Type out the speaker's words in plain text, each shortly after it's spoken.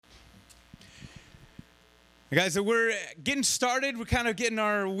Guys, so we're getting started. We're kind of getting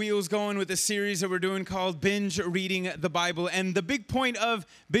our wheels going with this series that we're doing called Binge Reading the Bible. And the big point of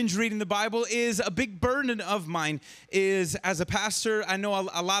binge reading the Bible is a big burden of mine is as a pastor, I know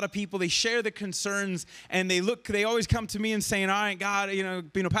a lot of people, they share the concerns and they always come to me and saying, all right, God,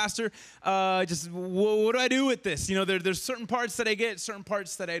 being a pastor, what do I do with this? There's certain parts that I get, certain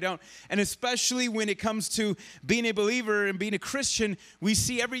parts that I don't. And especially when it comes to being a believer and being a Christian, we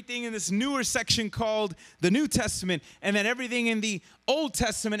see everything in this newer section called the New Testament, and then everything in the Old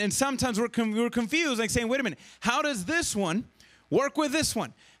Testament, and sometimes we're confused, like saying, wait a minute, how does this one work with this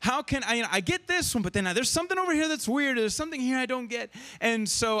one? How can I get this one, but then there's something over here that's weird, there's something here I don't get, and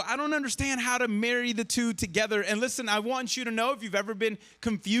so I don't understand how to marry the two together. And listen, I want you to know, if you've ever been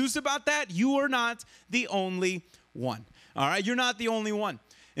confused about that, you are not the only one, all right? You're not the only one.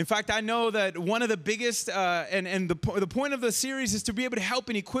 In fact, I know that one of the biggest, and the point of the series is to be able to help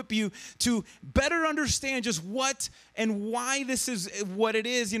and equip you to better understand just what and why this is what it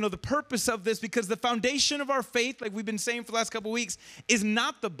is, the purpose of this, because the foundation of our faith, like we've been saying for the last couple of weeks, is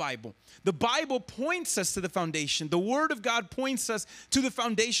not the Bible. The Bible points us to the foundation. The Word of God points us to the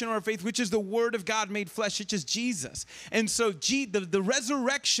foundation of our faith, which is the Word of God made flesh, which is Jesus. And so the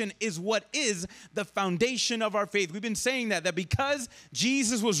resurrection is what is the foundation of our faith. We've been saying that because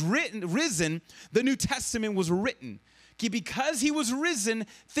Jesus was risen, the New Testament was written. Because he was risen,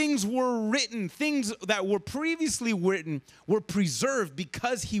 things were written. Things that were previously written were preserved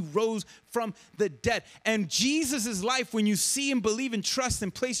because he rose from the dead. And Jesus' life, when you see and believe and trust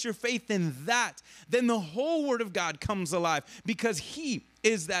and place your faith in that, then the whole Word of God comes alive because he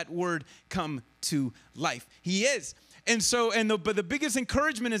is that Word come to life. He is. And so, but the biggest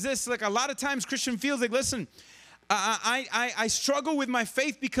encouragement is this, like a lot of times Christian feels like, listen, I struggle with my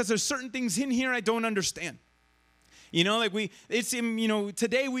faith because there's certain things in here I don't understand. Today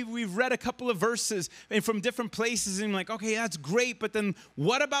we've read a couple of verses and from different places and like, okay, that's great, but then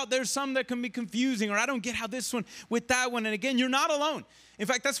what about there's some that can be confusing, or I don't get how this one with that one. And again, you're not alone. In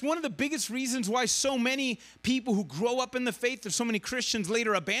fact, that's one of the biggest reasons why so many people who grow up in the faith, or so many Christians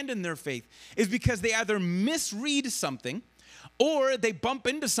later abandon their faith, is because they either misread something or they bump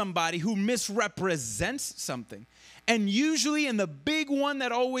into somebody who misrepresents something. And usually, and the big one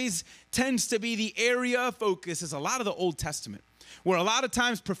that always tends to be the area of focus is a lot of the Old Testament, where a lot of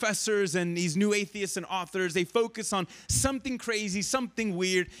times professors and these new atheists and authors, they focus on something crazy, something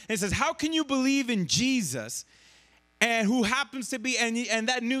weird, and it says, how can you believe in Jesus and who happens to be, and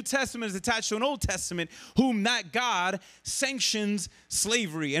that New Testament is attached to an Old Testament, whom that God sanctions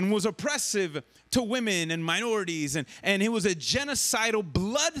slavery and was oppressive to women and minorities, and he was a genocidal,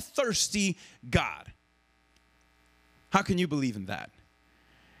 bloodthirsty God. How can you believe in that?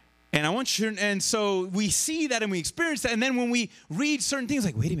 And so we see that and we experience that, and then when we read certain things,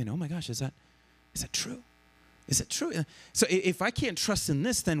 like, wait a minute, oh my gosh, is that true? Is it true? So if I can't trust in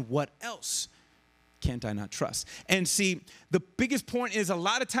this, then what else can't I not trust? And see, the biggest point is a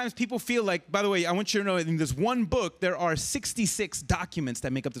lot of times people feel like, by the way, I want you to know in this one book, there are 66 documents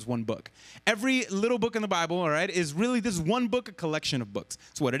that make up this one book. Every little book in the Bible, all right, is really this one book, a collection of books.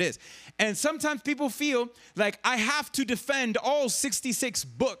 That's what it is. And sometimes people feel like I have to defend all 66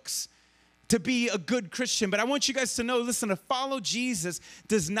 books to be a good Christian. But I want you guys to know, listen, to follow Jesus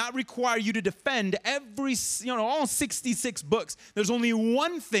does not require you to defend all 66 books. There's only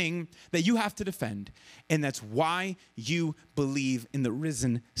one thing that you have to defend, and that's why you believe in the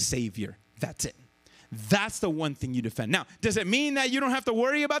risen Savior. That's it. That's the one thing you defend. Now, does it mean that you don't have to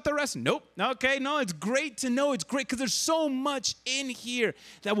worry about the rest? Nope. Okay, no, it's great to know. It's great because there's so much in here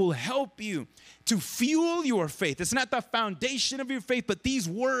that will help you to fuel your faith. It's not the foundation of your faith, but these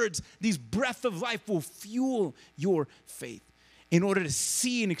words, these breath of life will fuel your faith in order to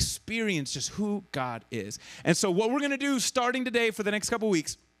see and experience just who God is. And so what we're going to do starting today for the next couple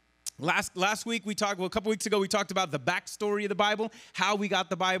weeks, Last week a couple weeks ago, we talked about the backstory of the Bible, how we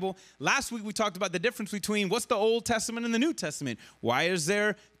got the Bible. Last week, we talked about the difference between what's the Old Testament and the New Testament. Why is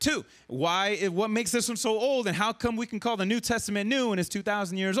there two? What makes this one so old, and how come we can call the New Testament new and it's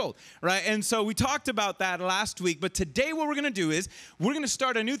 2,000 years old, right? And so we talked about that last week, but today what we're going to do is we're going to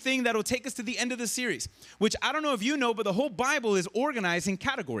start a new thing that will take us to the end of the series, which I don't know if you know, but the whole Bible is organized in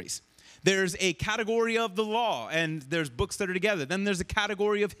categories. There's a category of the law, and there's books that are together. Then there's a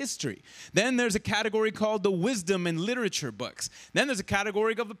category of history. Then there's a category called the wisdom and literature books. Then there's a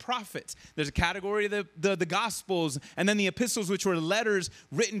category of the prophets. There's a category of the Gospels, and then the epistles, which were letters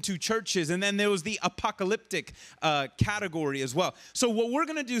written to churches. And then there was the apocalyptic category as well. So what we're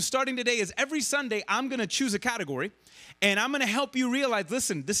going to do starting today is every Sunday, I'm going to choose a category, and I'm going to help you realize,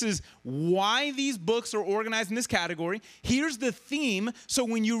 listen, this is why these books are organized in this category. Here's the theme. So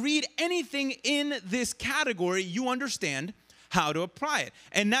when you read anything in this category, you understand how to apply it.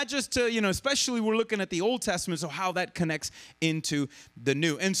 And not just to, especially we're looking at the Old Testament, so how that connects into the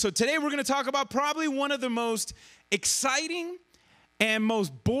New. And so today we're going to talk about probably one of the most exciting and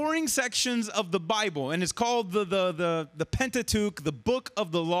most boring sections of the Bible, and it's called the Pentateuch, the book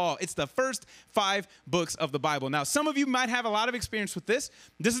of the law. It's the first 5 books of the Bible. Now, some of you might have a lot of experience with this.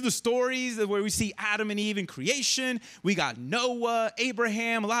 This is the stories where we see Adam and Eve in creation. We got Noah,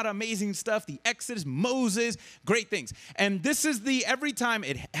 Abraham, a lot of amazing stuff, the Exodus, Moses, great things. And this is every time,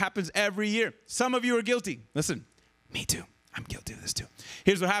 it happens every year. Some of you are guilty. Listen, me too. I'm guilty of this too.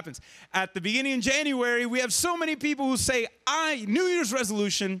 Here's what happens. At the beginning of January, we have so many people who say, New Year's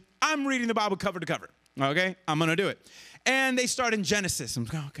resolution, I'm reading the Bible cover to cover. Okay? I'm going to do it. And they start in Genesis. I'm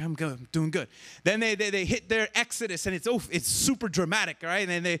going, okay, I'm good. I'm doing good. Then they hit their Exodus, and it's super dramatic, all right?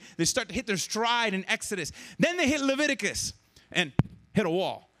 And then they start to hit their stride in Exodus. Then they hit Leviticus and hit a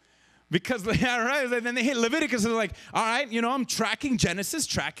wall. Because, all right, then they hit Leviticus, and they're like, all right, I'm tracking Genesis,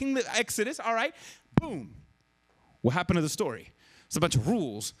 tracking the Exodus, all right, boom. What happened to the story? It's a bunch of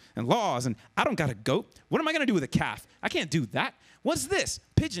rules and laws, and I don't got a goat. What am I going to do with a calf? I can't do that. What's this?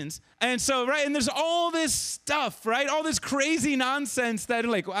 Pigeons. And so, right, and there's all this stuff, right? All this crazy nonsense that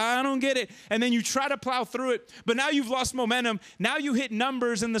like, I don't get it. And then you try to plow through it, but now you've lost momentum. Now you hit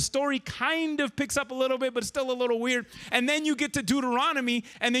Numbers, and the story kind of picks up a little bit, but it's still a little weird. And then you get to Deuteronomy,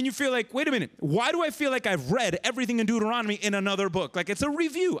 and then you feel like, wait a minute, why do I feel like I've read everything in Deuteronomy in another book? Like it's a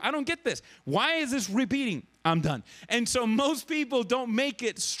review. I don't get this. Why is this repeating? I'm done. And so most people don't make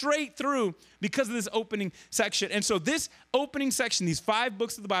it straight through because of this opening section. And so this opening section, these 5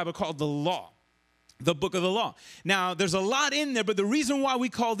 books of the Bible called the law, the book of the law. Now, there's a lot in there, but the reason why we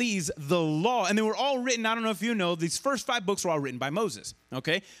call these the law, and they were all written, I don't know if you know, these first 5 books were all written by Moses,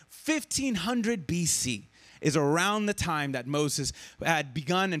 okay? 1500 BC is around the time that Moses had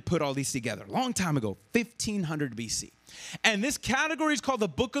begun and put all these together. A long time ago, 1500 BC. And this category is called the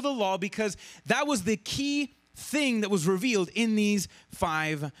book of the law because that was the key thing that was revealed in these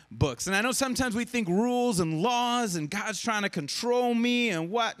 5 books. And I know sometimes we think rules and laws and God's trying to control me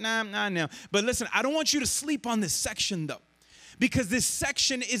and what. Nah. But listen, I don't want you to sleep on this section though, because this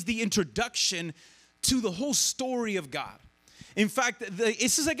section is the introduction to the whole story of God. In fact,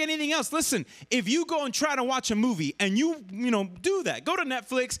 it's just like anything else. Listen, if you go and try to watch a movie and you do that, go to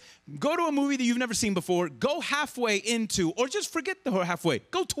Netflix, go to a movie that you've never seen before, go halfway into, or just forget the halfway,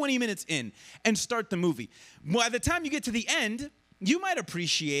 go 20 minutes in and start the movie. By the time you get to the end, you might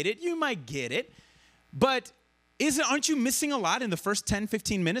appreciate it, you might get it, but aren't you missing a lot in the first 10,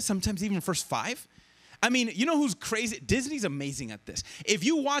 15 minutes, sometimes even first 5? I mean, you know who's crazy? Disney's amazing at this. If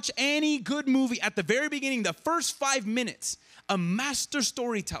you watch any good movie at the very beginning, the first 5 minutes, a master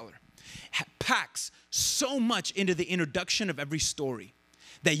storyteller packs so much into the introduction of every story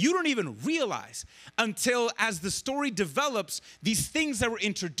that you don't even realize until as the story develops, these things that were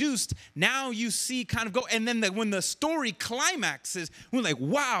introduced, now you see kind of go, and then when the story climaxes, we're like,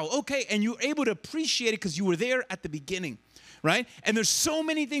 wow, okay, and you're able to appreciate it because you were there at the beginning. Right? And there's so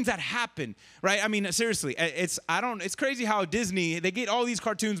many things that happen, right? I mean, seriously, it's crazy how Disney, they get all these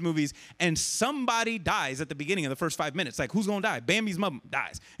cartoons movies and somebody dies at the beginning of the first 5 minutes. Like, who's going to die? Bambi's mom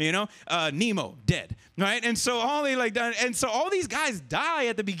dies, Nemo, dead, right? And so all these guys die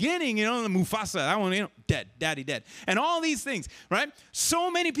at the beginning, Mufasa, that one, dead, daddy dead. And all these things, right?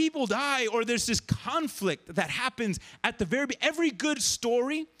 So many people die, or there's this conflict that happens at the every good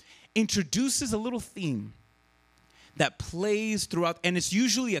story introduces a little theme that plays throughout, and it's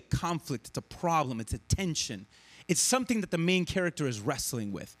usually a conflict, it's a problem, it's a tension. It's something that the main character is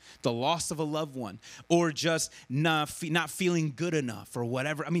wrestling with, the loss of a loved one, or just not feeling good enough, or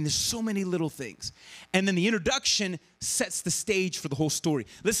whatever. I mean, there's so many little things. And then the introduction sets the stage for the whole story.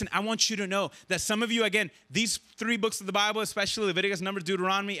 Listen, I want you to know that some of you, again, these 3 books of the Bible, especially Leviticus, Numbers,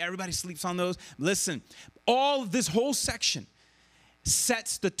 Deuteronomy, everybody sleeps on those. Listen, all this whole section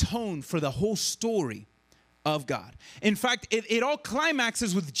sets the tone for the whole story of God. In fact, it all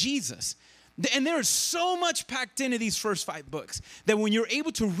climaxes with Jesus. And there is so much packed into these first 5 books that when you're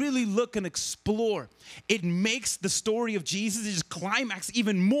able to really look and explore, it makes the story of Jesus just climax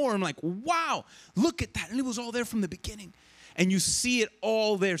even more. I'm like, wow, look at that. And it was all there from the beginning. And you see it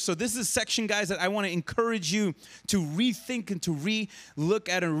all there. So this is a section, guys, that I want to encourage you to rethink and to re-look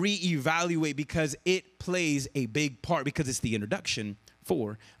at and re-evaluate, because it plays a big part, because it's the introduction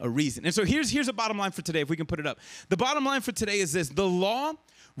for a reason. And so here's a bottom line for today, if we can put it up. The bottom line for today is this: the law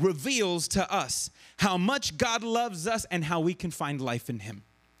reveals to us how much God loves us and how we can find life in him.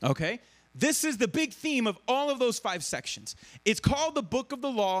 Okay? This is the big theme of all of those 5 sections. It's called the book of the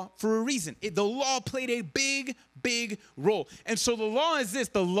law for a reason. The law played a big, big role. And so the law is this.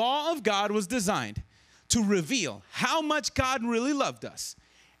 The law of God was designed to reveal how much God really loved us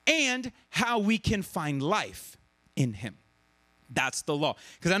and how we can find life in him. That's the law.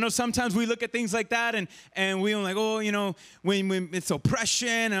 Because I know sometimes we look at things like that and we're like, oh, you know, when it's oppression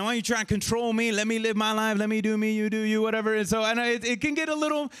and why are you trying to control me? Let me live my life. Let me do me, you do you, whatever. And so I know it can get a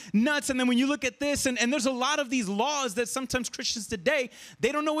little nuts. And then when you look at this, and there's a lot of these laws that sometimes Christians today,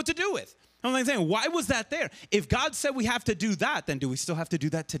 they don't know what to do with. I'm like saying, why was that there? If God said we have to do that, then do we still have to do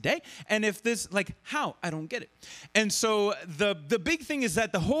that today? And if this, like, how? I don't get it. And so the big thing is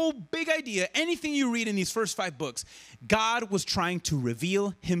that the whole big idea, anything you read in these first 5 books, God was trying to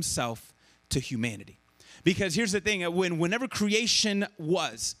reveal himself to humanity. Because here's the thing, whenever creation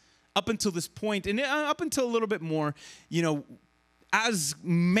was, up until this point, and up until a little bit more, you know, as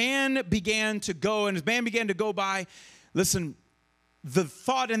man began to go and as man began to go by, listen, the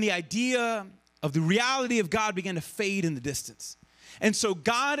thought and the idea of the reality of God began to fade in the distance. And so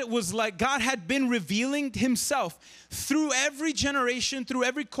God had been revealing himself through every generation, through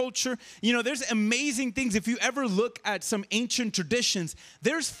every culture. You know, there's amazing things. If you ever look at some ancient traditions,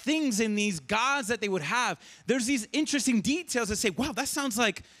 there's things in these gods that they would have. There's these interesting details that say, wow, that sounds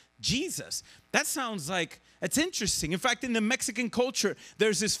like Jesus. That sounds like, it's interesting. In fact, in the Mexican culture,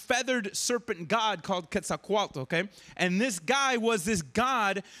 there's this feathered serpent god called Quetzalcoatl, okay? And this guy was this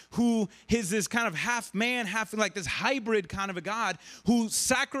god who is this kind of half man, half like this hybrid kind of a god who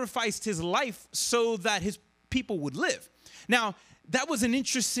sacrificed his life so that his people would live. Now, that was an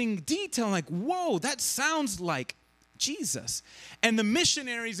interesting detail, like, whoa, that sounds like Jesus. And the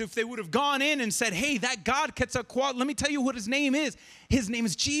missionaries, if they would have gone in and said, hey, that God Quetzalcoatl, let me tell you what his name is. His name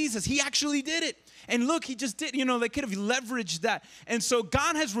is Jesus. He actually did it. And look, he just did, you know, they could have leveraged that. And so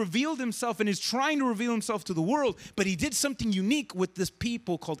God has revealed himself and is trying to reveal himself to the world, but he did something unique with this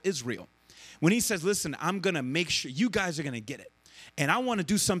people called Israel. When he says, listen, I'm going to make sure you guys are going to get it. And I want to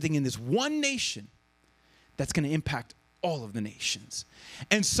do something in this one nation that's going to impact all of the nations.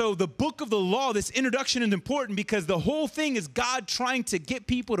 And so the book of the law, this introduction is important because the whole thing is God trying to get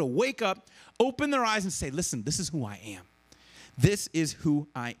people to wake up, open their eyes and say, listen, this is who I am. This is who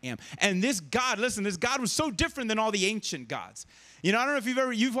I am. And this God, listen, this God was so different than all the ancient gods. You know, I don't know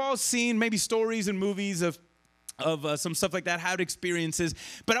if you've all seen maybe stories and movies of some stuff like that, had experiences.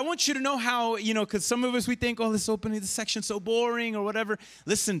 But I want you to know how, you know, because some of us, we think, oh, this section's so boring or whatever.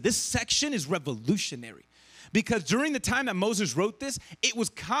 Listen, this section is revolutionary. Because during the time that Moses wrote this, it was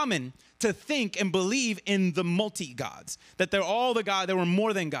common to think and believe in the multi-gods, that they're all the gods, there were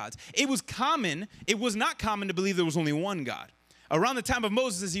more than gods. It was not common to believe there was only one God. Around the time of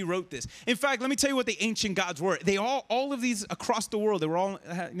Moses as he wrote this. In fact, let me tell you what the ancient gods were. They all of these across the world, they were all,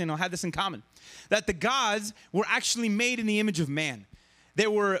 you know, had this in common. That the gods were actually made in the image of man. There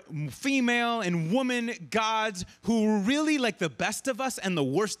were female and woman gods who were really like the best of us and the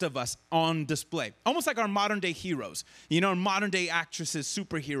worst of us on display. Almost like our modern day heroes, you know, modern day actresses,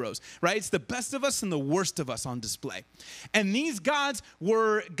 superheroes, right? It's the best of us and the worst of us on display. And these gods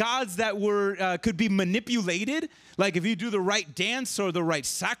were gods that could be manipulated. Like if you do the right dance or the right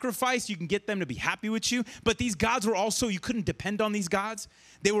sacrifice, you can get them to be happy with you. But these gods were also, you couldn't depend on these gods.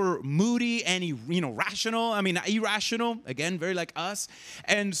 They were moody and, irrational, again, very like us.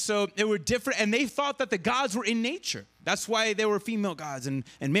 And so they were different, and they thought that the gods were in nature. That's why there were female gods and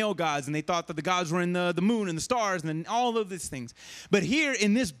male gods, and they thought that the gods were in the moon and the stars and all of these things. But here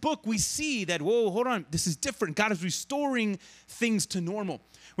in this book, we see that, whoa, hold on, this is different. God is restoring things to normal.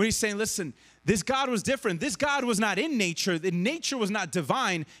 When he's saying, listen, this God was different. This God was not in nature. The nature was not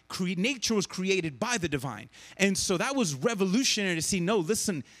divine. Nature was created by the divine. And so that was revolutionary to see, no,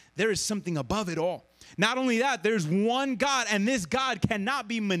 listen, there is something above it all. Not only that, there's one God, and this God cannot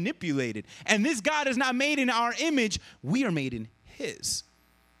be manipulated. And this God is not made in our image. We are made in his.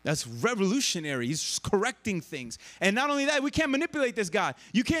 That's revolutionary. He's correcting things. And not only that, we can't manipulate this God.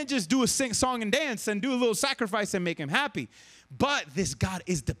 You can't just do a song and dance and do a little sacrifice and make him happy. But this God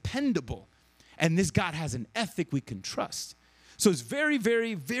is dependable. And this God has an ethic we can trust. So it's very,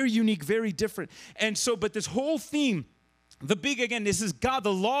 very, very unique, very different. And so, but this whole theme, this is God.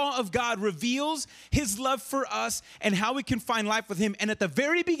 The law of God reveals his love for us and how we can find life with him. And at the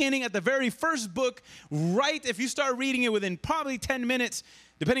very beginning, at the very first book, right, if you start reading it within probably 10 minutes,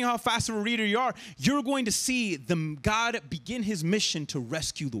 depending on how fast of a reader you are, you're going to see God begin his mission to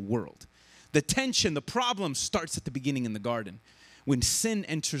rescue the world. The tension, the problem starts at the beginning in the garden, when sin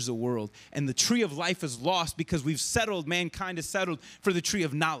enters the world and the tree of life is lost because mankind has settled for the tree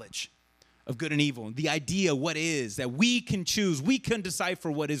of knowledge of good and evil, the idea what is, that we can choose, we can decipher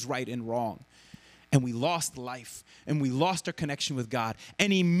what is right and wrong. And we lost life, and we lost our connection with God.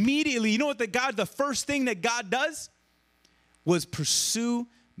 And immediately, you know what the first thing that God does was pursue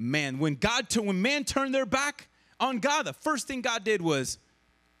man. When man turned their back on God, the first thing God did was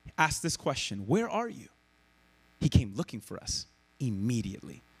ask this question, where are you? He came looking for us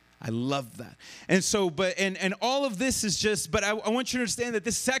immediately. I love that. And so, and all of this is just, but I want you to understand that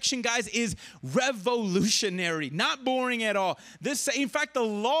this section, guys, is revolutionary, not boring at all. In fact, the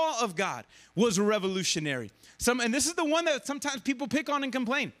law of God was revolutionary. And this is the one that sometimes people pick on and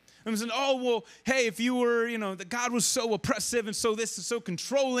complain. I'm saying, oh, well, hey, if you were, that God was so oppressive and so this is so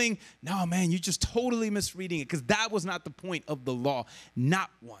controlling. No, man, you're just totally misreading it, because that was not the point of the law, not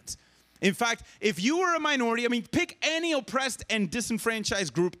once. In fact, if you were a minority, pick any oppressed and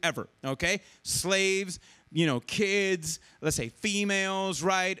disenfranchised group ever, okay? Slaves, kids, let's say females,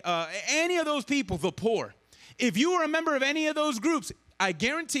 right? Any of those people, the poor. If you were a member of any of those groups, I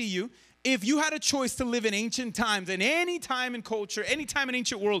guarantee you, if you had a choice to live in ancient times, and any time in culture, any time in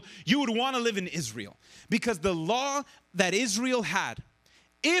ancient world, you would want to live in Israel. Because the law that Israel had,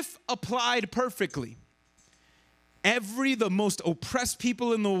 if applied perfectly, the most oppressed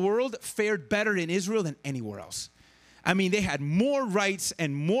people in the world fared better in Israel than anywhere else. They had more rights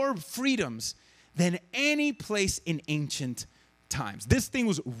and more freedoms than any place in ancient times. This thing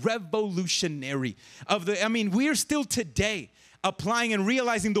was revolutionary. We are still today applying and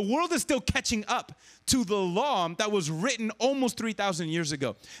realizing the world is still catching up to the law that was written almost 3,000 years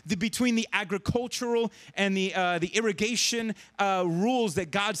ago. Between the agricultural and the irrigation rules that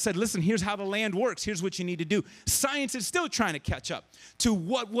God said, listen, here's how the land works. Here's what you need to do. Science is still trying to catch up to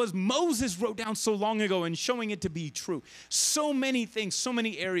what was Moses wrote down so long ago and showing it to be true. So many things, so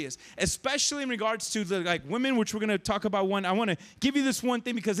many areas, especially in regards to the women, which we're going to talk about one. I want to give you this one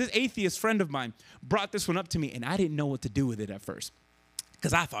thing because this atheist friend of mine brought this one up to me, and I didn't know what to do with it at first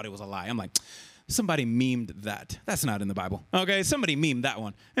because I thought it was a lie. I'm like, somebody memed that. That's not in the Bible. Okay, somebody memed that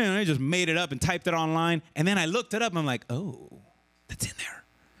one. And I just made it up and typed it online. And then I looked it up and I'm like, oh, that's in there.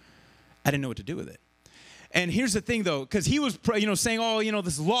 I didn't know what to do with it. And here's the thing, though, because he was, saying, oh,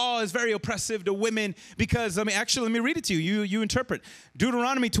 this law is very oppressive to women because, actually, let me read it to you. You interpret.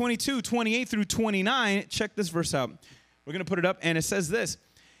 Deuteronomy 22, 28 through 29. Check this verse out. We're going to put it up, and it says this.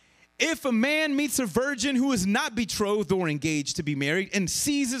 If a man meets a virgin who is not betrothed or engaged to be married and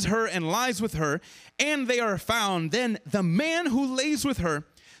seizes her and lies with her, and they are found, then the man who lays with her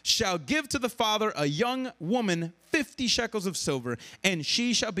shall give to the father a young woman 50 shekels of silver, and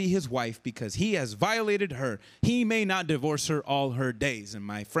she shall be his wife because he has violated her. He may not divorce her all her days. And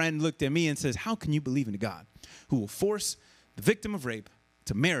my friend looked at me and says, how can you believe in a God who will force the victim of rape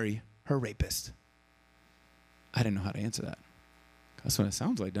to marry her rapist? I didn't know how to answer that. That's what it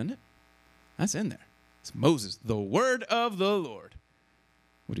sounds like, doesn't it? That's in there. It's Moses, the word of the Lord.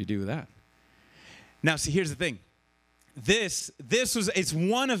 What do you do with that? Now, see, here's the thing. It's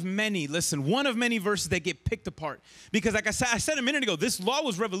one of many verses that get picked apart. Because like I said a minute ago, this law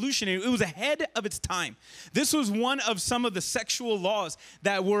was revolutionary. It was ahead of its time. This was one of some of the sexual laws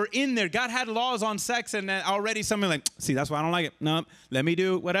that were in there. God had laws on sex, and already somebody like, see, that's why I don't like it. No, let me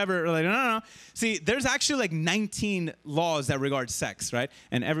do whatever. Like, no. See, there's actually 19 laws that regard sex, right?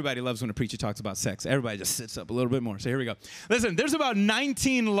 And everybody loves when a preacher talks about sex. Everybody just sits up a little bit more. So here we go. Listen, there's about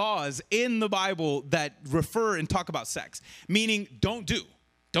 19 laws in the Bible that refer and talk about sex. Meaning don't do.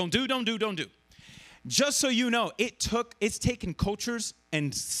 Just so you know, it's taken cultures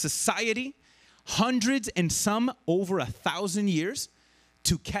and society hundreds and some over 1,000 years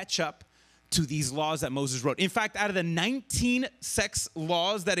to catch up to these laws that Moses wrote. In fact, out of the 19 sex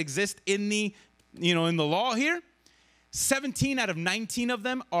laws that exist in the law here, 17 out of 19 of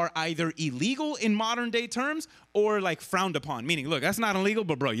them are either illegal in modern day terms or frowned upon. Meaning, look, that's not illegal,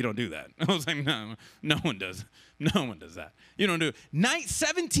 but bro, you don't do that. I was like, no one does. No one does that. You don't do it.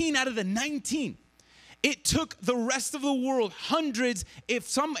 17 out of the 19. It took the rest of the world hundreds,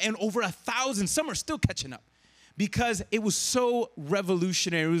 and over 1,000. Some are still catching up because it was so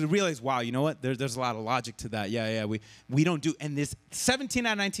revolutionary. We realized, wow, you know what? There's a lot of logic to that. Yeah, we don't do. And this 17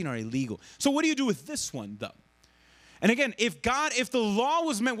 out of 19 are illegal. So what do you do with this one, though? And again, if the law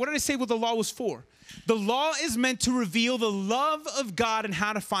was meant, what did I say what the law was for? The law is meant to reveal the love of God and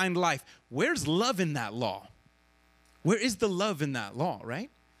how to find life. Where's love in that law? Where is the love in that law, right?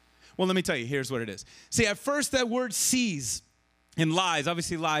 Well, let me tell you, here's what it is. See, at first that word sees and lies,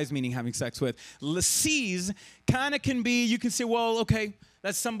 obviously lies meaning having sex with, sees kind of can be, you can say, well, okay,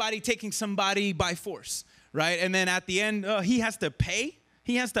 that's somebody taking somebody by force, right? And then at the end, he has to pay.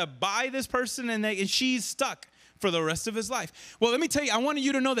 He has to buy this person, and she's stuck for the rest of his life. Well, let me tell you, I wanted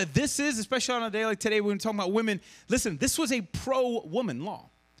you to know that this is, especially on a day like today when we're talking about women, listen, this was a pro-woman law.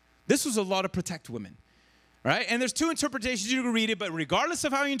 This was a law to protect women, right? And there's two interpretations. You can read it, but regardless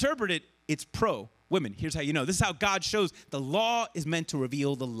of how you interpret it, it's pro-women. Here's how you know. This is how God shows the law is meant to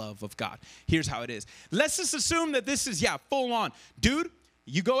reveal the love of God. Here's how it is. Let's just assume that this is, full on. Dude,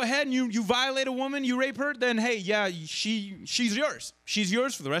 you go ahead and you violate a woman, you rape her, then hey, she's yours. She's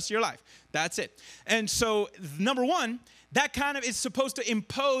yours for the rest of your life. That's it. And so, number one, that kind of is supposed to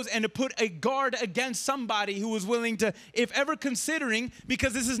impose and to put a guard against somebody who was willing to, if ever considering,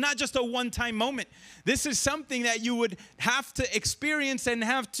 because this is not just a one-time moment. This is something that you would have to experience and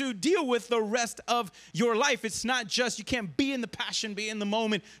have to deal with the rest of your life. It's not just, you can't be in the passion, be in the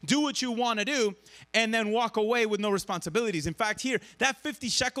moment, do what you want to do, and then walk away with no responsibilities. In fact, here, that 50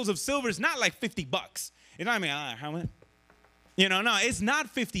 shekels of silver is not like $50. You know what I mean? How much? No, it's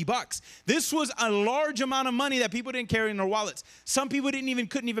not $50. This was a large amount of money that people didn't carry in their wallets. Some people couldn't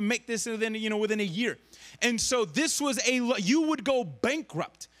even make this within a year. And so this was you would go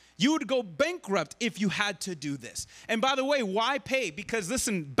bankrupt. You would go bankrupt if you had to do this. And by the way, why pay? Because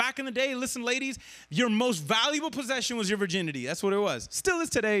listen, back in the day, ladies, your most valuable possession was your virginity. That's what it was. Still is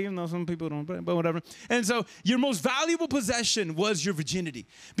today, even though some people don't, but whatever. And so your most valuable possession was your virginity.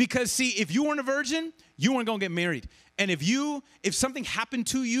 Because see, if you weren't a virgin, you weren't going to get married. And if something happened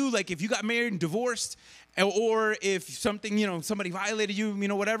to you, like if you got married and divorced, or if something, somebody violated you,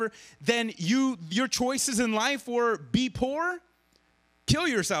 whatever, then your choices in life were be poor, kill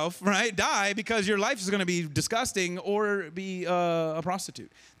yourself, right? Die, because your life is going to be disgusting, or be a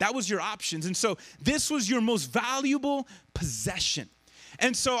prostitute. That was your options. And so this was your most valuable possession.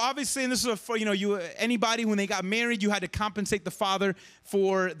 And so obviously, and this is for, anybody when they got married, you had to compensate the father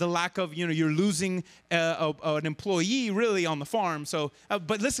for the lack of, you're losing an employee really on the farm. So,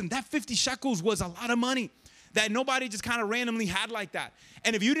 but listen, that 50 shekels was a lot of money that nobody just kind of randomly had like that.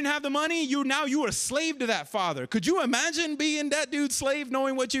 And if you didn't have the money, you were a slave to that father. Could you imagine being that dude's slave,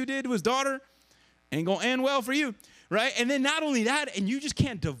 knowing what you did to his daughter? Ain't gonna end well for you, right? And then not only that, and you just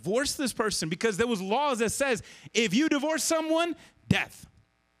can't divorce this person, because there was laws that says if you divorce someone, death,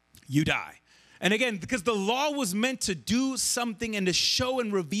 you die. And again, because the law was meant to do something and to show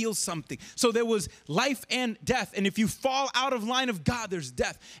and reveal something. So there was life and death. And if you fall out of line of God, there's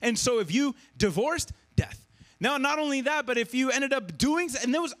death. And so if you divorced, death. Now, not only that, but if you ended up doing,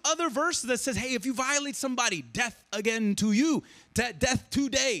 and there was other verses that says, hey, if you violate somebody, death again to you, death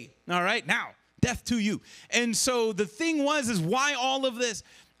today, all right, now, death to you. And so the thing is why all of this?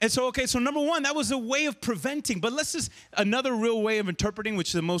 And so, okay, so number one, that was a way of preventing. But another real way of interpreting, which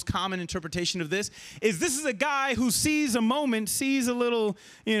is the most common interpretation of this is a guy who sees a moment, sees a little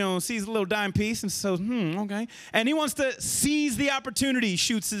dime piece, and says, okay. And he wants to seize the opportunity,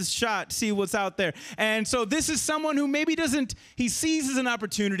 shoots his shot, see what's out there. And so this is someone who maybe he seizes an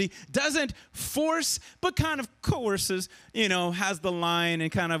opportunity, doesn't force, but kind of coerces, has the line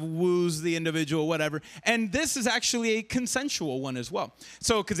and kind of woos the individual, whatever. And this is actually a consensual one as well.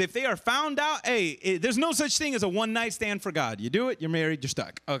 So, because if they are found out, there's no such thing as a one-night stand for God. You do it, you're married, you're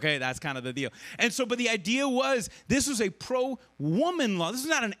stuck. Okay, that's kind of the deal. And so, but the idea was this was a pro-woman law. This is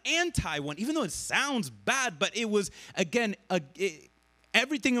not an anti one, even though it sounds bad, but it was, again,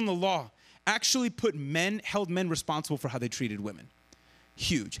 everything in the law actually held men responsible for how they treated women.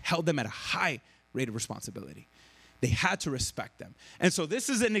 Huge. Held them at a high rate of responsibility. They had to respect them. And so this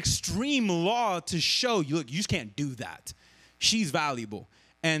is an extreme law to show you, look, you just can't do that. She's valuable.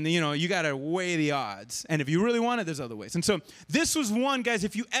 And, you got to weigh the odds. And if you really want it, there's other ways. And so this was one, guys,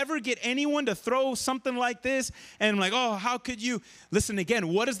 if you ever get anyone to throw something like this, and like, oh, how could you? Listen again,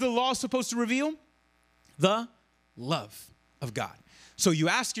 what is the law supposed to reveal? The love of God. So you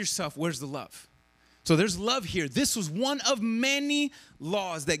ask yourself, where's the love? So there's love here. This was one of many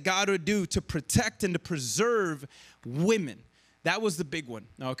laws that God would do to protect and to preserve women. That was the big one,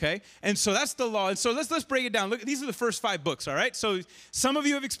 okay? And so that's the law. And so let's break it down. Look, these are the first 5 books, all right? So some of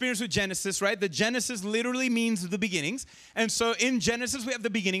you have experience with Genesis, right? The Genesis literally means the beginnings. And so in Genesis, we have the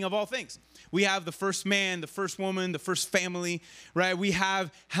beginning of all things. We have the first man, the first woman, the first family, right? We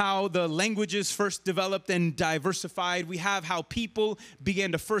have how the languages first developed and diversified. We have how people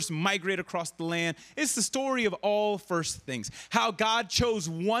began to first migrate across the land. It's the story of all first things. How God chose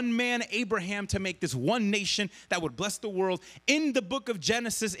one man, Abraham, to make this one nation that would bless the world. In the book of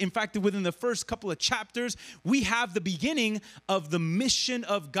Genesis, in fact, within the first couple of chapters, we have the beginning of the mission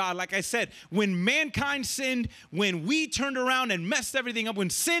of God. Like I said, when mankind sinned, when we turned around and messed everything up, when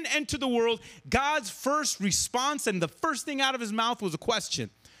sin entered the world, God's first response and the first thing out of his mouth was a question: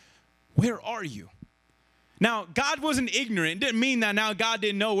 where are you? Now, God wasn't ignorant. It didn't mean that now God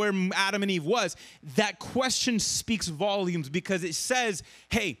didn't know where Adam and Eve was. That question speaks volumes because it says,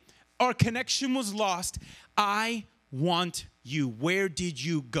 hey, our connection was lost. I want you. Where did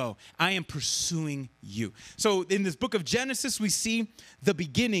you go? I am pursuing you. So in this book of Genesis, we see the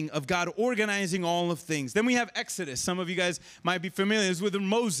beginning of God organizing all of things. Then we have Exodus. Some of you guys might be familiar with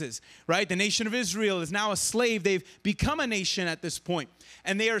Moses, right? The nation of Israel is now a slave. They've become a nation at this point.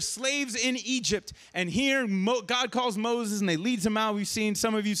 And they are slaves in Egypt. And here God calls Moses and they leads him out.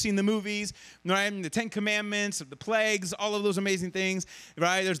 Some of you have seen the movies, right? The 10 Commandments, the plagues, all of those amazing things,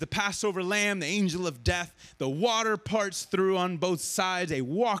 right? There's the Passover lamb, the angel of death, the water parts through on both sides. They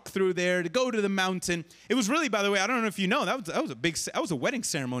walk through there to go to the mountain. It was really, by the way, I don't know if you know, that was a wedding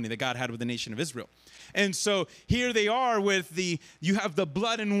ceremony that God had with the nation of Israel. And so here they are with you have the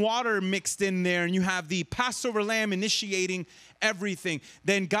blood and water mixed in there, and you have the Passover lamb initiating everything.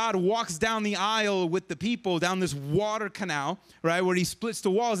 Then God walks down the aisle with the people down this water canal, right, where he splits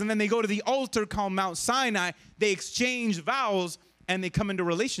the walls. And then they go to the altar called Mount Sinai. They exchange vows and they come into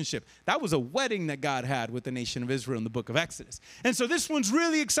relationship. That was a wedding that God had with the nation of Israel in the book of Exodus. And so this one's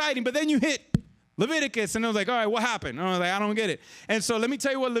really exciting, but then you hit Leviticus, and I was like, all right, what happened? And I was like, I don't get it. And so let me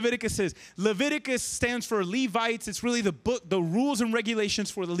tell you what Leviticus is. Leviticus stands for Levites. It's really the rules and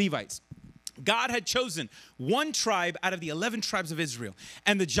regulations for the Levites. God had chosen one tribe out of the 11 tribes of Israel.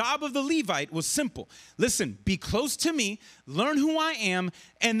 And the job of the Levite was simple. Listen, be close to me, learn who I am,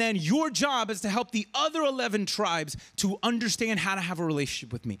 and then your job is to help the other 11 tribes to understand how to have a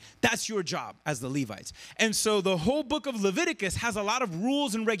relationship with me. That's your job as the Levites. And so the whole book of Leviticus has a lot of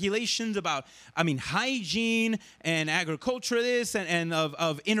rules and regulations about, hygiene and agriculture, and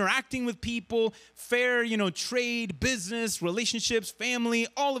of interacting with people, fair, trade, business, relationships, family,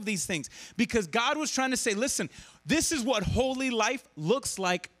 all of these things. Because God was trying to say, listen, this is what holy life looks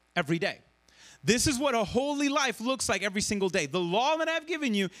like every day. This is what a holy life looks like every single day. The law that I've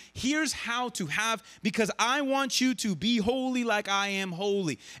given you, here's how to have, because I want you to be holy like I am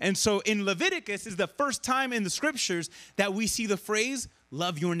holy. And so in Leviticus is the first time in the scriptures that we see the phrase,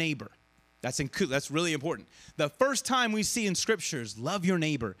 love your neighbor. That's really important. The first time we see in scriptures, love your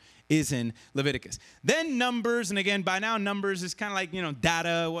neighbor, is in Leviticus. Then Numbers, and again, by now Numbers is kind of like,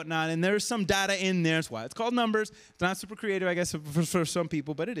 data, whatnot, and there's some data in there. That's why it's called Numbers. It's not super creative, I guess, for some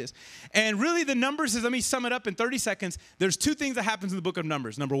people, but it is. And really the Numbers is, let me sum it up in 30 seconds. There's two things that happens in the book of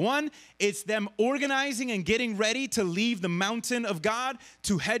Numbers. Number one, it's them organizing and getting ready to leave the mountain of God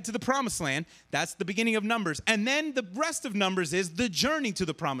to head to the promised land. That's the beginning of Numbers. And then the rest of Numbers is the journey to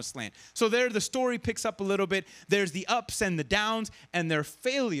the promised land. So there the story picks up a little bit. There's the ups and the downs and their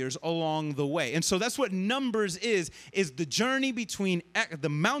failures along the way. And so that's what Numbers is the journey between the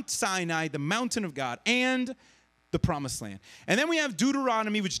Mount Sinai, the mountain of God, and the promised land. And then we have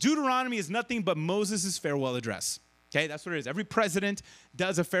Deuteronomy, which Deuteronomy is nothing but Moses' farewell address. Okay, that's what it is. Every president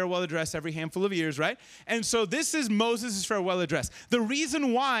does a farewell address every handful of years, right? And so this is Moses' farewell address. The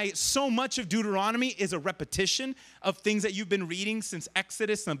reason why so much of Deuteronomy is a repetition of things that you've been reading since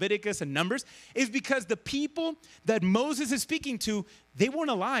Exodus, Leviticus, and Numbers is because the people that Moses is speaking to, they weren't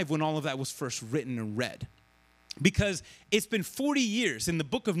alive when all of that was first written and read. Because it's been 40 years. In the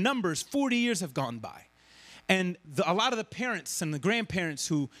book of Numbers, 40 years have gone by. And a lot of the parents and the grandparents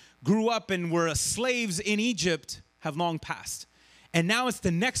who grew up and were slaves in Egypt have long passed. And now it's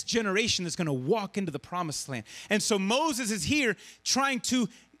the next generation that's going to walk into the promised land. And so Moses is here trying to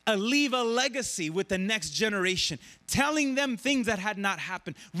leave a legacy with the next generation, telling them things that had not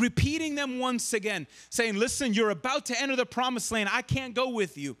happened, repeating them once again, saying, listen, you're about to enter the promised land. I can't go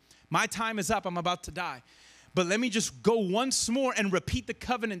with you. My time is up. I'm about to die. But let me just go once more and repeat the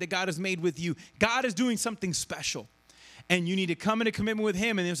covenant that God has made with you. God is doing something special. And you need to come into commitment with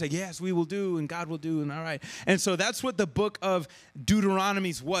him. And they'll say, yes, we will do, and God will do, and all right. And so that's what the book of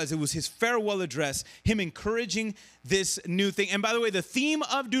Deuteronomy was. It was his farewell address, him encouraging this new thing. And by the way, the theme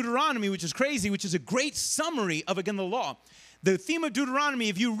of Deuteronomy, which is crazy, which is a great summary of, again, the law. The theme of Deuteronomy,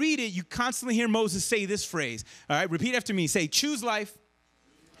 if you read it, you constantly hear Moses say this phrase. All right, repeat after me. Say, choose life,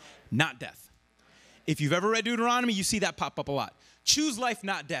 not death. If you've ever read Deuteronomy, you see that pop up a lot. Choose life,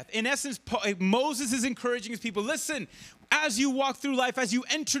 not death. In essence, Moses is encouraging his people, listen, as you walk through life, as you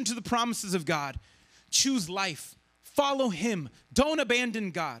enter into the promises of God, choose life. Follow him. Don't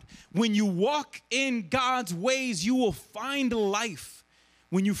abandon God. When you walk in God's ways, you will find life.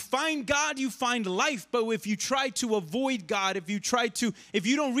 When you find God, you find life. But if you try to avoid God, if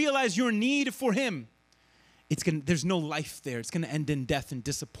you don't realize your need for him, there's no life there. It's going to end in death and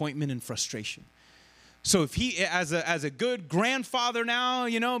disappointment and frustration. So if he, as a good grandfather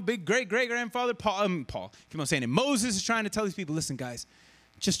now, big great-great-grandfather, Paul, keep on saying it. Moses is trying to tell these people, listen, guys,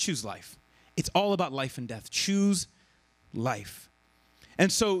 just choose life. It's all about life and death. Choose life.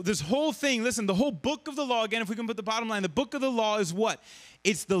 And so this whole thing, listen, the whole book of the law, again, if we can put the bottom line, the book of the law is what?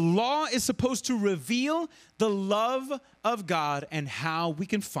 It's the law is supposed to reveal the love of God and how we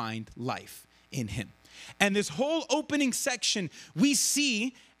can find life in him. And this whole opening section, we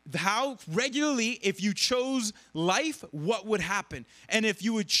see how regularly, if you chose life, what would happen? And if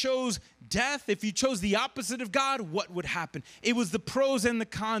you would chose death, if you chose the opposite of God, what would happen? It was the pros and the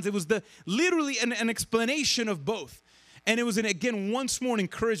cons. It was literally an explanation of both. And it was, again, once more an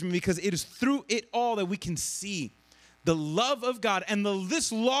encouragement, because it is through it all that we can see the love of God. And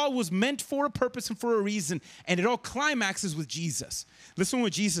this law was meant for a purpose and for a reason. And it all climaxes with Jesus. Listen to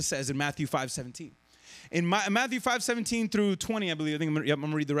what Jesus says in Matthew 5:17. In Matthew 5:17 through 20, I believe, I'm going to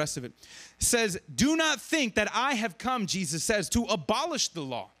read the rest of it. It says, "Do not think that I have come," Jesus says, "to abolish the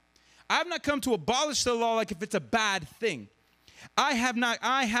law. I have not come to abolish the law like if it's a bad thing. I have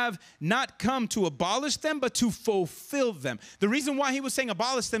not come to abolish them, but to fulfill them." The reason why he was saying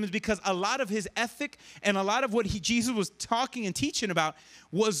abolish them is because a lot of his ethic and a lot of what Jesus was talking and teaching about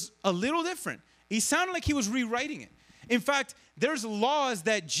was a little different. He sounded like he was rewriting it. In fact, there's laws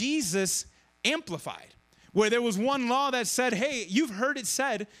that Jesus amplified, where there was one law that said, hey, you've heard it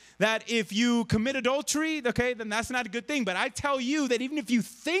said that if you commit adultery, okay, then that's not a good thing. But I tell you that even if you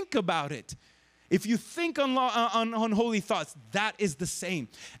think about it, if you think on unholy thoughts, that is the same.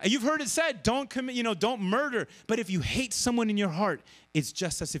 And you've heard it said, don't commit, don't murder. But if you hate someone in your heart, it's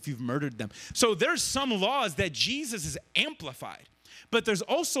just as if you've murdered them. So there's some laws that Jesus has amplified. But there's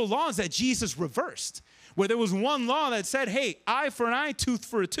also laws that Jesus reversed, where there was one law that said, hey, eye for an eye, tooth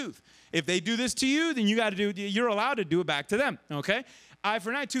for a tooth. If they do this to you, then you're allowed to do it back to them, okay? Eye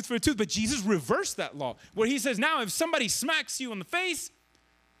for an eye, tooth for a tooth. But Jesus reversed that law, where he says, now if somebody smacks you on the face,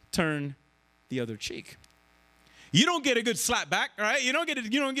 turn the other cheek. You don't get a good slap back, all right? You don't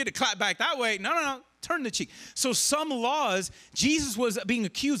get a clap back that way. No. Turn the cheek. So some laws, Jesus was being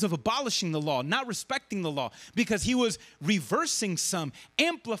accused of abolishing the law, not respecting the law, because he was reversing some,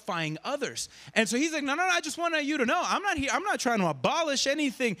 amplifying others. And so he's like, no, I just want you to know, I'm not trying to abolish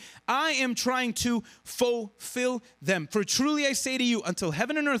anything. I am trying to fulfill them. For truly I say to you, until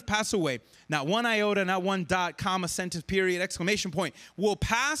heaven and earth pass away, not one iota, not one dot, comma, sentence, period, exclamation point, will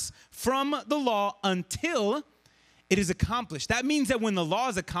pass from the law until it is accomplished. That means that when the law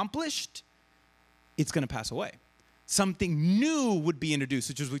is accomplished, it's going to pass away. Something new would be introduced,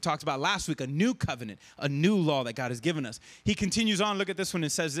 which is what we talked about last week, a new covenant, a new law that God has given us. He continues on. Look at this one.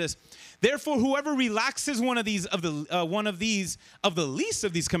 It says this: "Therefore, whoever relaxes one of the least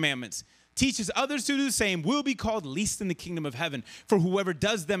of these commandments, teaches others to do the same, will be called least in the kingdom of heaven. For whoever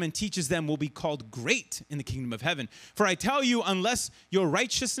does them and teaches them will be called great in the kingdom of heaven. For I tell you, unless your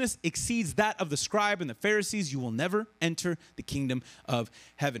righteousness exceeds that of the scribe and the Pharisees, you will never enter the kingdom of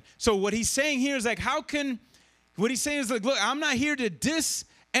heaven." So what he's saying here is like, what he's saying is like, look, I'm not here to diss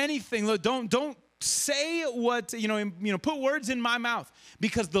anything. Look, don't say what, put words in my mouth,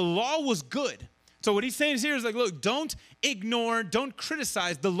 because the law was good. So what he's saying here is like, look, don't ignore, don't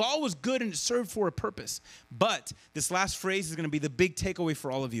criticize. The law was good and it served for a purpose. But this last phrase is going to be the big takeaway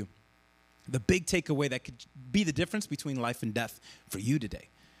for all of you. The big takeaway that could be the difference between life and death for you today.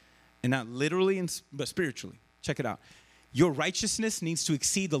 And not literally, but spiritually. Check it out. Your righteousness needs to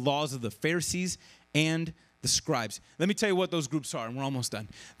exceed the laws of the Pharisees and the scribes. Let me tell you what those groups are, and we're almost done.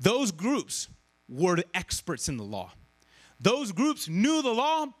 Those groups were the experts in the law. Those groups knew the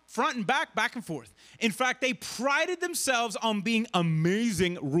law front and back and forth. In fact, they prided themselves on being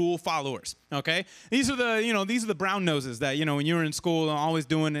amazing rule followers, okay? These are the brown noses that, when you were in school always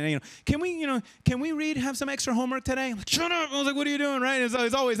doing, can we have some extra homework today? I'm like, shut up. I was like, what are you doing, right?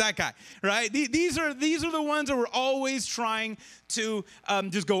 It's always that guy, right? These are the ones that were always trying to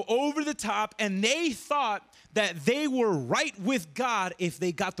just go over the top, and they thought that they were right with God if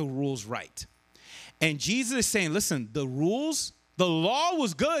they got the rules right. And Jesus is saying, listen, the law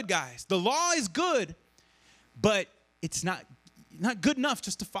was good, guys. The law is good, but it's not good enough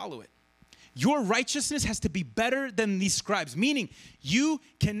just to follow it. Your righteousness has to be better than these scribes, meaning you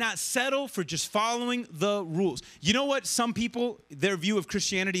cannot settle for just following the rules. You know what some people, their view of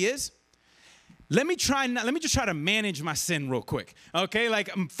Christianity is? Let me just try to manage my sin real quick, okay?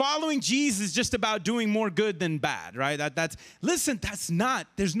 Like, following Jesus is just about doing more good than bad, right?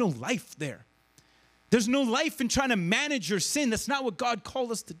 There's no life there. There's no life in trying to manage your sin. That's not what God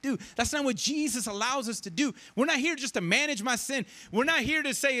called us to do. That's not what Jesus allows us to do. We're not here just to manage my sin. We're not here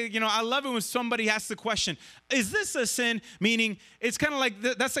to say, I love it when somebody asks the question, is this a sin? Meaning, it's kind of like,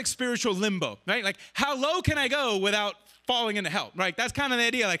 that's like spiritual limbo, right? Like, how low can I go without falling into hell, right? That's kind of the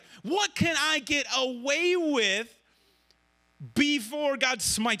idea. Like, what can I get away with before God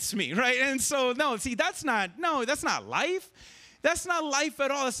smites me, right? And so, no, see, that's not life. That's not life at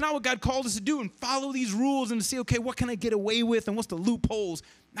all. That's not what God called us to do, and follow these rules and to see, okay, what can I get away with and what's the loopholes?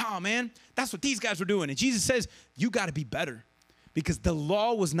 No, man, that's what these guys were doing. And Jesus says, you got to be better, because the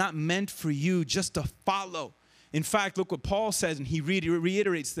law was not meant for you just to follow. In fact, look what Paul says, and he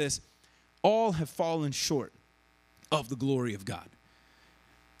reiterates this. All have fallen short of the glory of God.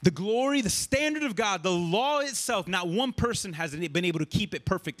 The glory, the standard of God, the law itself, not one person has been able to keep it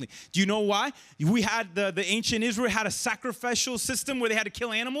perfectly. Do you know why? We had the ancient Israel had a sacrificial system where they had to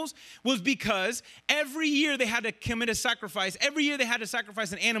kill animals, was because every year they had to commit a sacrifice. Every year they had to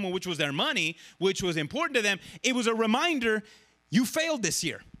sacrifice an animal, which was their money, which was important to them. It was a reminder, you failed this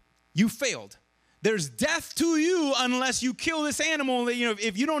year. You failed. There's death to you unless you kill this animal. You know,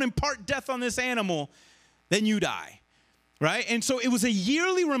 if you don't impart death on this animal, then you die. Right? And so it was a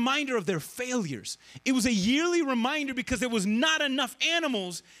yearly reminder of their failures. It was a yearly reminder because there was not enough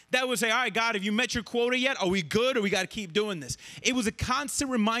animals that would say, all right, God, have you met your quota yet? Are we good, or we got to keep doing this? It was a constant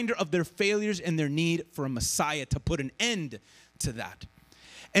reminder of their failures and their need for a Messiah to put an end to that.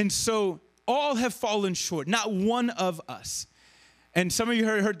 And so all have fallen short, not one of us. And some of you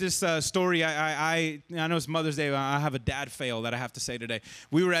heard this story. I know it's Mother's Day. I have a dad fail that I have to say today.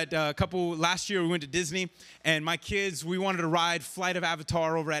 We were at last year we went to Disney, and my kids, we wanted to ride Flight of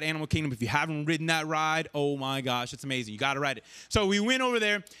Avatar over at Animal Kingdom. If you haven't ridden that ride, oh my gosh, it's amazing. You got to ride it. So we went over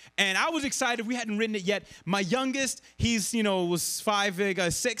there, and I was excited. We hadn't ridden it yet. My youngest, he's, was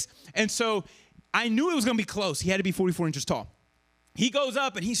 6, and so I knew it was going to be close. He had to be 44 inches tall. He goes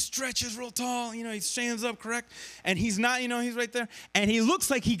up and he stretches real tall, he stands up, correct? And he's not, he's right there. And he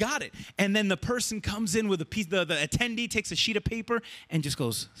looks like he got it. And then the person comes in with a piece, the attendee takes a sheet of paper and just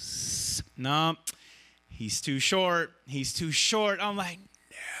goes, no, he's too short. He's too short. I'm like,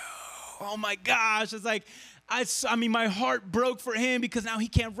 no, oh my gosh. It's like, I mean, my heart broke for him because now he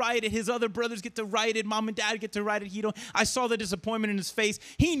can't ride it. His other brothers get to ride it. Mom and dad get to ride it. I saw the disappointment in his face.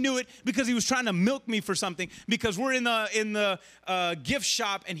 He knew it because he was trying to milk me for something, because we're in the gift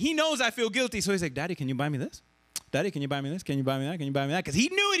shop, and he knows I feel guilty. So he's like, Daddy, can you buy me this? Daddy, can you buy me this? Can you buy me that? Can you buy me that? Because he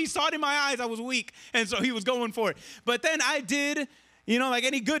knew it. He saw it in my eyes. I was weak. And so he was going for it. But then I did, like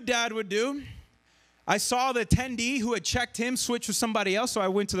any good dad would do. I saw the attendee who had checked him switch with somebody else, so I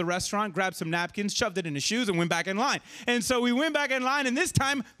went to the restaurant, grabbed some napkins, shoved it in his shoes, and went back in line. And so we went back in line, and this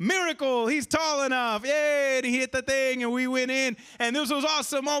time, miracle, he's tall enough. Yay, and he hit the thing, and we went in, and this was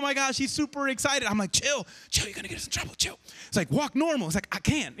awesome. Oh, my gosh, he's super excited. I'm like, chill, you're going to get us in trouble, chill. It's like, walk normal. It's like, I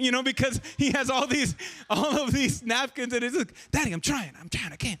can't, because he has all of these napkins, and it's like, Daddy, I'm trying,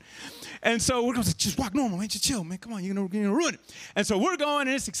 I can't. And so we're going to just walk normal, man, just chill, man, come on, you're going to ruin it. And so we're going,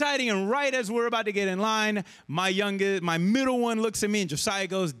 and it's exciting, and right as we're about to get in line, my middle one looks at me, and Josiah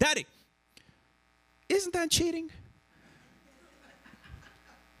goes, Daddy, isn't that cheating?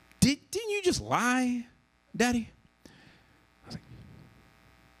 Didn't you just lie, Daddy? I was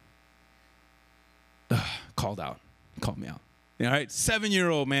like, called me out. All right,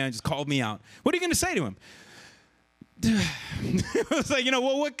 7-year-old man just called me out. What are you going to say to him? I was like,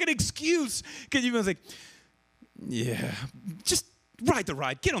 what good excuse could you be? I was like, yeah, just ride the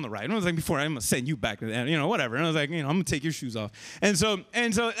ride, get on the ride. And I was like, before I'm going to send you back to that, whatever. And I was like, I'm going to take your shoes off. And so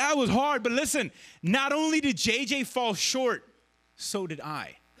that was hard. But listen, not only did JJ fall short, so did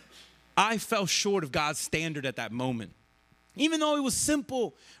I. I fell short of God's standard at that moment. Even though it was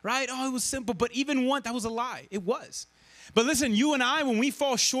simple, right? Oh, it was simple. But even one, that was a lie. It was. But listen, you and I, when we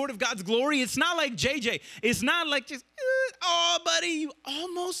fall short of God's glory, it's not like JJ. It's not like just, oh, buddy, you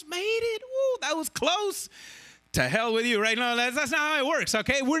almost made it. Ooh, that was close. To hell with you, right? No, that's not how it works,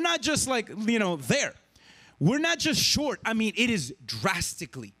 okay? We're not just like, there. We're not just short. I mean, it is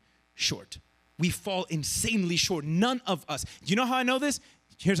drastically short. We fall insanely short. None of us. Do you know how I know this?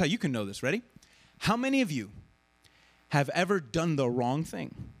 Here's how you can know this. Ready? How many of you have ever done the wrong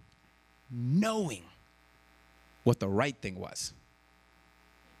thing knowing what the right thing was?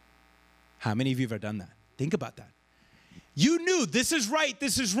 How many of you have ever done that? Think about that. You knew this is right,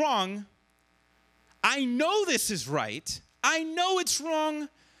 this is wrong. I know this is right. I know it's wrong,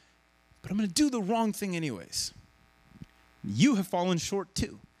 but I'm going to do the wrong thing anyways. You have fallen short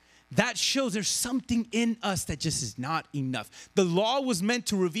too. That shows there's something in us that just is not enough. The law was meant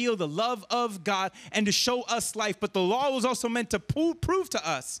to reveal the love of God and to show us life, but the law was also meant to prove to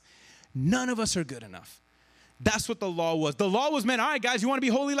us none of us are good enough. That's what the law was. The law was meant, all right, guys, you want to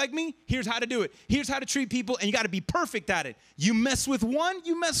be holy like me? Here's how to do it. Here's how to treat people, and you got to be perfect at it. You mess with one,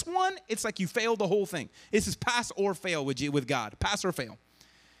 it's like you failed the whole thing. This is pass or fail with God. Pass or fail.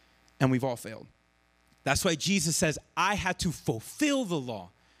 And we've all failed. That's why Jesus says, I had to fulfill the law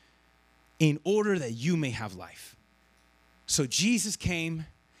in order that you may have life. So Jesus came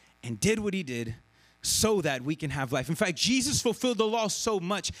and did what he did so that we can have life. In fact, Jesus fulfilled the law so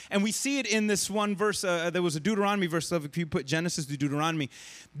much. And we see it in this one verse. There was a Deuteronomy verse. If you put Genesis to Deuteronomy,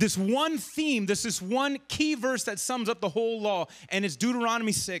 this one theme, this one key verse that sums up the whole law. And it's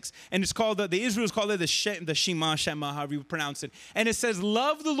Deuteronomy 6. And it's called, the Israelites call it the Shema, however you pronounce it. And it says,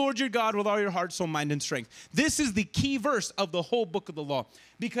 love the Lord your God with all your heart, soul, mind, and strength. This is the key verse of the whole book of the law.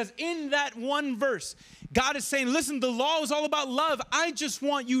 Because in that one verse, God is saying, listen, the law is all about love. I just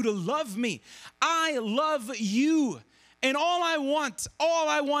want you to love me. I love you. And all I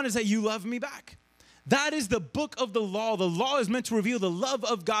want is that you love me back. That is the book of the law. The law is meant to reveal the love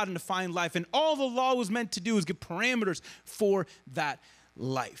of God and to find life. And all the law was meant to do is give parameters for that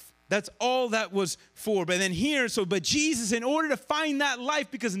life. That's all that was for. But then but Jesus, in order to find that life,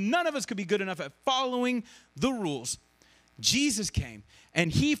 because none of us could be good enough at following the rules, Jesus came and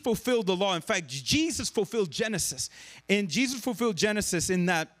he fulfilled the law. In fact, Jesus fulfilled Genesis. And Jesus fulfilled Genesis in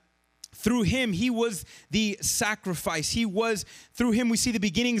that through him, he was the sacrifice. Through him, we see the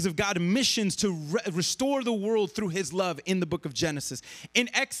beginnings of God's missions to restore the world through his love in the book of Genesis. In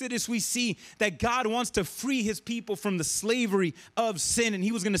Exodus, we see that God wants to free his people from the slavery of sin, and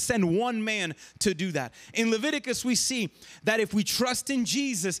he was going to send one man to do that. In Leviticus, we see that if we trust in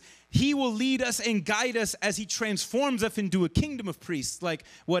Jesus, he will lead us and guide us as he transforms us into a kingdom of priests, like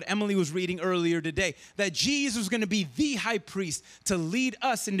what Emily was reading earlier today, that Jesus was going to be the high priest to lead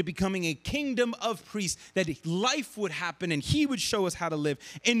us into becoming a kingdom of priests, that life would happen and he would show us how to live.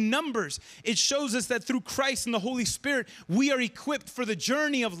 In Numbers, it shows us that through Christ and the Holy Spirit, we are equipped for the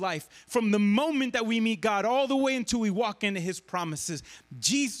journey of life from the moment that we meet God all the way until we walk into his promises.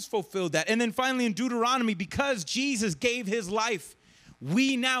 Jesus fulfilled that. And then finally in Deuteronomy, because Jesus gave his life,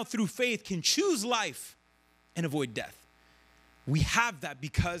 we now, through faith, can choose life and avoid death. We have that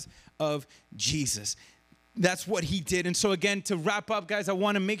because of Jesus. That's what he did. And so again, to wrap up, guys, I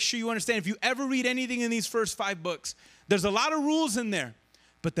want to make sure you understand, if you ever read anything in these first 5 books, there's a lot of rules in there.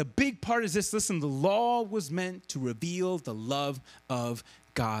 But the big part is this: listen, the law was meant to reveal the love of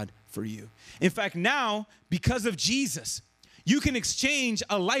God for you. In fact, now, because of Jesus, you can exchange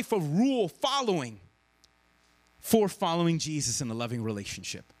a life of rule following for following Jesus in a loving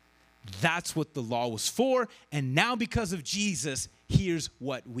relationship. That's what the law was for. And now because of Jesus, here's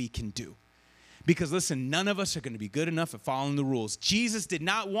what we can do. Because listen, none of us are going to be good enough at following the rules. Jesus did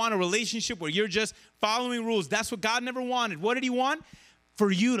not want a relationship where you're just following rules. That's what God never wanted. What did he want?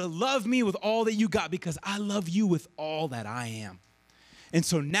 For you to love me with all that you got, because I love you with all that I am. And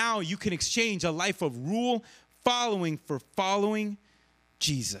so now you can exchange a life of rule following for following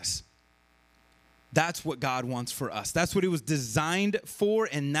Jesus. That's what God wants for us. That's what it was designed for,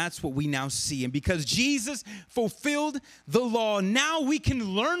 and that's what we now see. And because Jesus fulfilled the law, now we can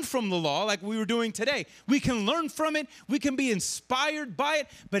learn from the law like we were doing today. We can learn from it. We can be inspired by it,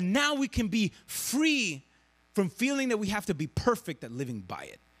 but now we can be free from feeling that we have to be perfect at living by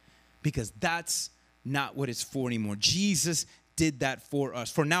it, because that's not what it's for anymore. Jesus did that for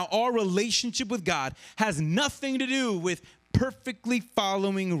us. For now, our relationship with God has nothing to do with perfectly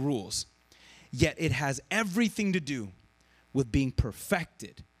following rules. Yet it has everything to do with being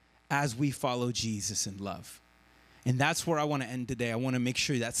perfected as we follow Jesus in love. And that's where I want to end today. I want to make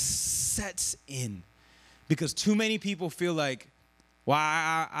sure that sets in. Because too many people feel like,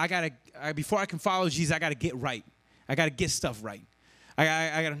 well, before I can follow Jesus, I got to get right. I got to get stuff right.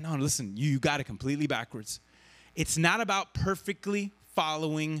 I got to, no, listen, you got it completely backwards. It's not about perfectly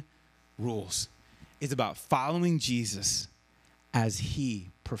following rules. It's about following Jesus as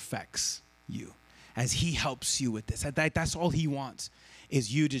he perfects you, as he helps you with this. That's all he wants,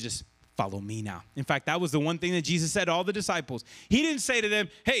 is you to just follow me now. In fact, that was the one thing that Jesus said to all the disciples. He didn't say to them,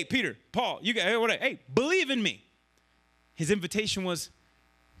 hey, Peter, Paul, you guys, hey, believe in me. His invitation was,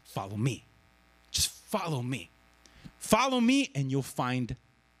 follow me. Just follow me. Follow me and you'll find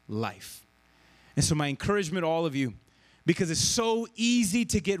life. And so my encouragement to all of you, because it's so easy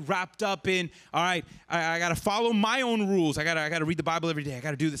to get wrapped up in, all right, I got to follow my own rules. I got to read the Bible every day. I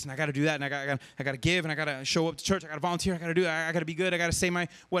got to do this and I got to do that, and I got to give, and I got to show up to church. I got to volunteer. I got to do it. I got to be good. I got to say my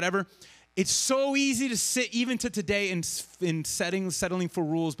whatever. It's so easy to sit even to today in settling for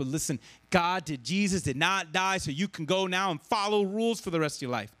rules. But listen, Jesus did not die so you can go now and follow rules for the rest of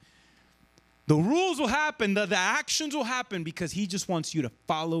your life. The rules will happen. The actions will happen because he just wants you to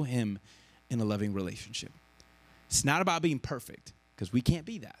follow him in a loving relationship. It's not about being perfect, because we can't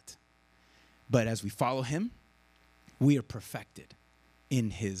be that. But as we follow him, we are perfected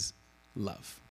in his love.